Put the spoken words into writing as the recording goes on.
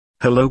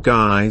Hello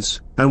guys,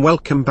 and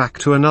welcome back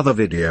to another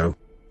video.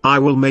 I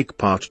will make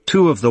part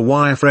 2 of the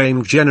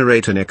wireframe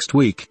generator next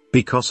week,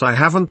 because I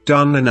haven't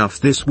done enough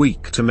this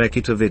week to make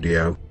it a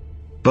video.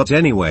 But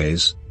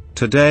anyways,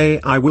 today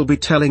I will be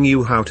telling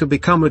you how to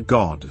become a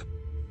god.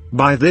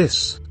 By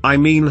this, I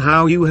mean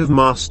how you have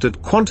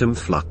mastered quantum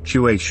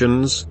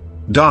fluctuations,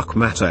 dark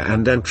matter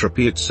and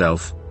entropy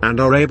itself, and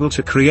are able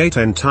to create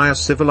entire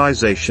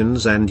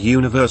civilizations and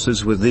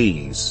universes with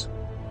ease.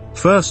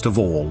 First of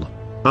all,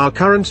 our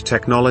current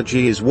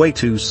technology is way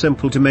too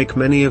simple to make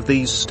many of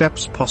these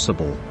steps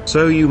possible,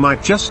 so you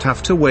might just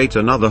have to wait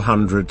another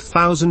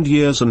 100,000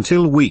 years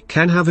until we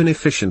can have an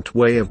efficient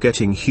way of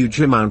getting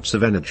huge amounts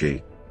of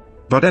energy.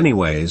 But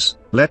anyways,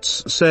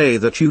 let's say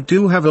that you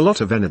do have a lot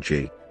of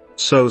energy.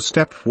 So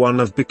step 1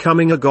 of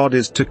becoming a god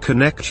is to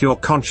connect your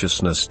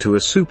consciousness to a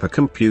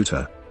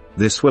supercomputer.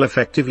 This will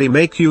effectively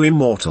make you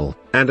immortal,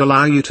 and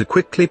allow you to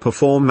quickly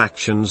perform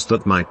actions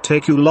that might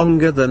take you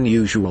longer than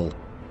usual.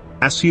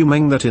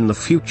 Assuming that in the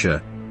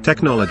future,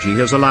 technology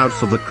has allowed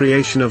for the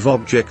creation of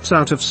objects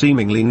out of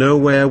seemingly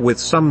nowhere with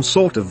some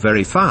sort of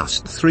very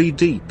fast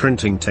 3D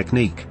printing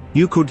technique,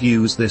 you could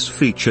use this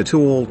feature to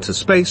alter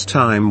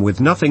space-time with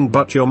nothing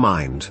but your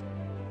mind.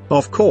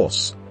 Of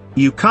course,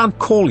 you can't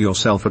call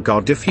yourself a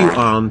god if you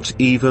aren't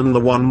even the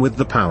one with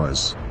the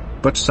powers.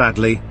 But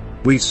sadly,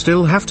 we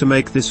still have to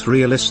make this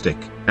realistic,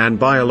 and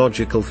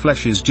biological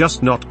flesh is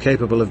just not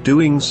capable of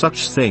doing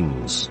such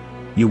things.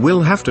 You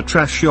will have to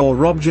trash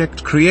your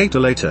object creator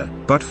later,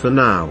 but for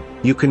now,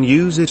 you can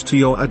use it to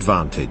your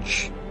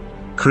advantage.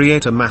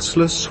 Create a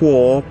massless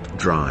warp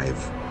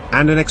drive,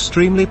 and an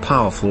extremely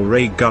powerful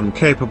ray gun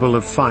capable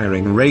of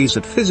firing rays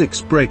at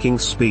physics-breaking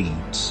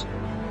speeds.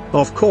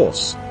 Of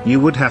course, you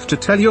would have to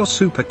tell your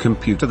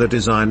supercomputer the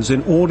designs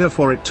in order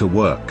for it to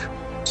work.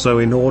 So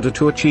in order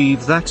to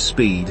achieve that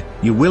speed,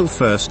 you will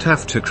first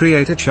have to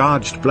create a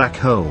charged black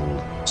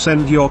hole,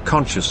 send your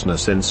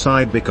consciousness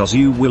inside because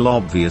you will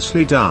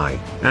obviously die,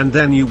 and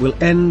then you will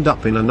end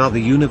up in another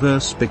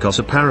universe because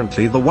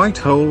apparently the white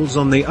holes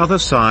on the other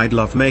side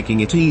love making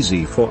it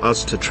easy for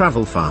us to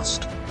travel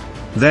fast.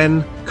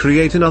 Then,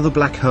 create another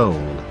black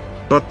hole,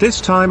 but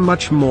this time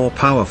much more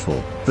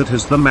powerful, that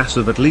has the mass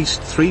of at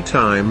least 3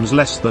 times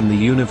less than the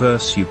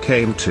universe you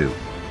came to.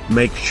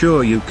 Make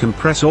sure you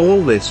compress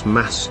all this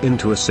mass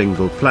into a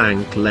single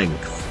Planck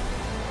length.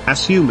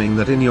 Assuming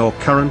that in your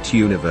current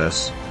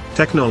universe,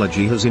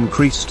 technology has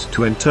increased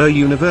to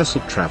inter-universal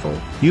travel,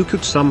 you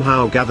could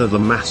somehow gather the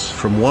mass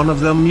from one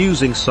of them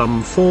using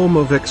some form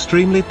of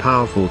extremely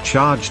powerful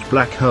charged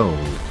black hole.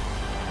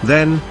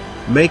 Then,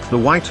 make the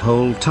white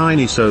hole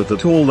tiny so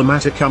that all the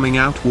matter coming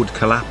out would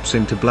collapse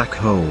into black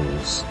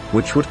holes,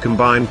 which would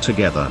combine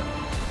together.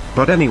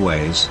 But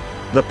anyways,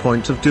 the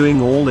point of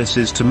doing all this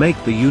is to make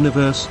the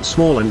universe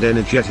small and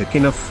energetic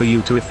enough for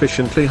you to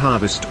efficiently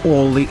harvest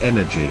all the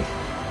energy.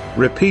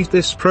 Repeat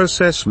this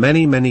process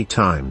many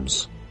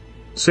times.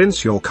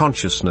 Since your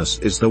consciousness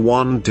is the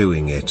one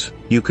doing it,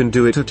 you can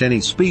do it at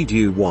any speed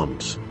you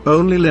want,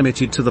 only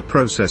limited to the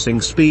processing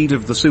speed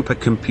of the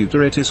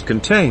supercomputer it is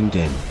contained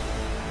in.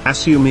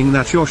 Assuming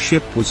that your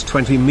ship was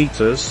 20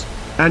 meters,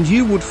 and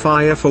you would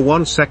fire for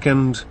 1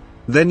 second,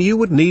 then you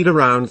would need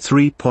around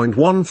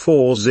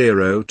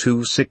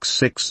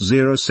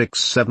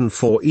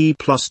 3.14026600674 E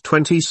plus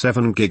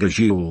 27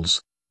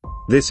 gigajoules.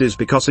 This is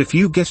because if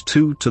you get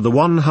 2 to the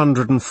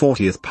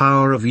 140th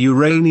power of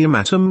uranium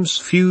atoms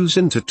fuse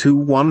into 2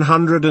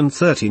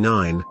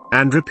 139,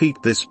 and repeat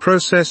this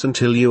process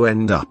until you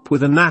end up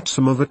with an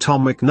atom of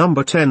atomic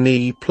number 10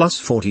 E plus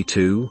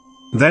 42,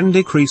 then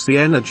decrease the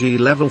energy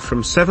level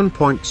from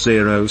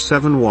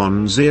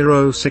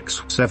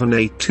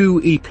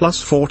 7.07106782 E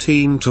plus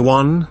 14 to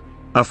 1,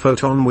 a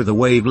photon with a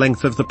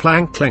wavelength of the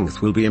Planck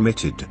length will be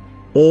emitted.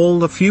 All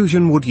the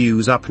fusion would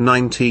use up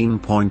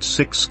 19.6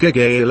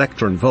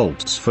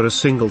 giga-electron-volts for a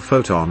single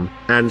photon,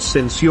 and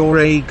since your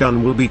ray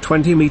gun will be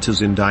 20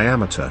 meters in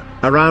diameter,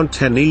 around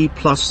 10 E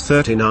plus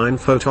 39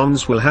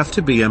 photons will have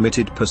to be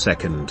emitted per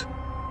second.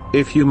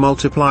 If you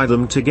multiply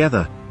them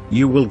together,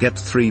 you will get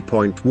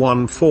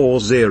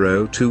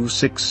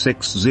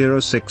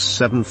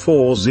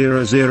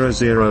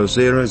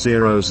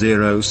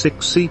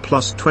 3.14026606740000006 E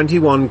plus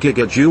 21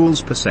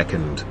 gigajoules per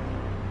second.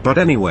 But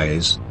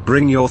anyways,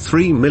 bring your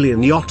 3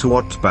 million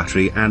watt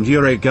battery and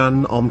your ray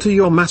gun onto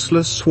your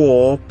massless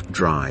warp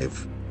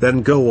drive,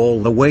 then go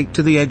all the way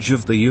to the edge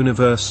of the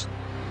universe.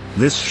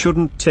 This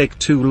shouldn't take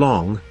too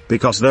long,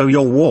 because though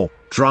your warp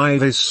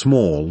drive is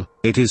small,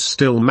 it is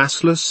still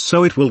massless,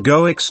 so it will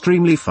go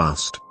extremely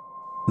fast.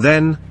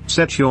 Then,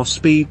 set your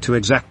speed to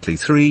exactly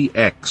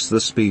 3x the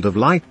speed of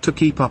light to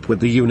keep up with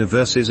the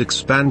universe's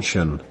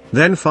expansion,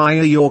 then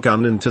fire your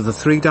gun into the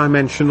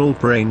 3-dimensional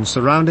brain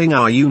surrounding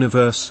our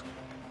universe.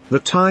 The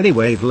tiny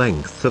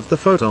wavelength of the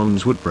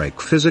photons would break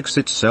physics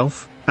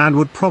itself, and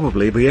would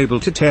probably be able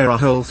to tear a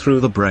hole through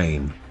the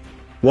brain.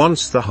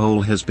 Once the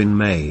hole has been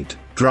made,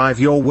 drive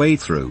your way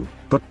through,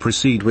 but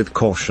proceed with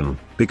caution,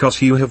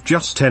 because you have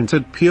just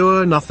entered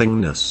pure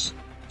nothingness.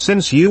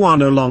 Since you are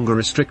no longer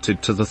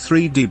restricted to the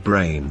 3D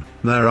brain,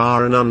 there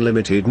are an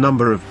unlimited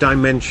number of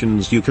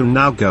dimensions you can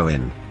now go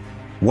in.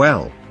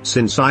 Well,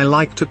 since I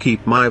like to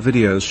keep my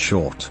videos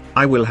short,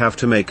 I will have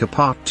to make a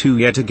part 2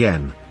 yet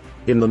again.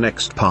 In the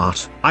next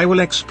part, I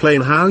will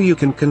explain how you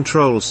can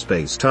control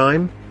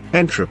space-time,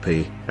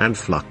 entropy, and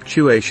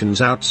fluctuations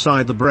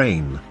outside the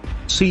brain.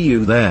 See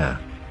you there.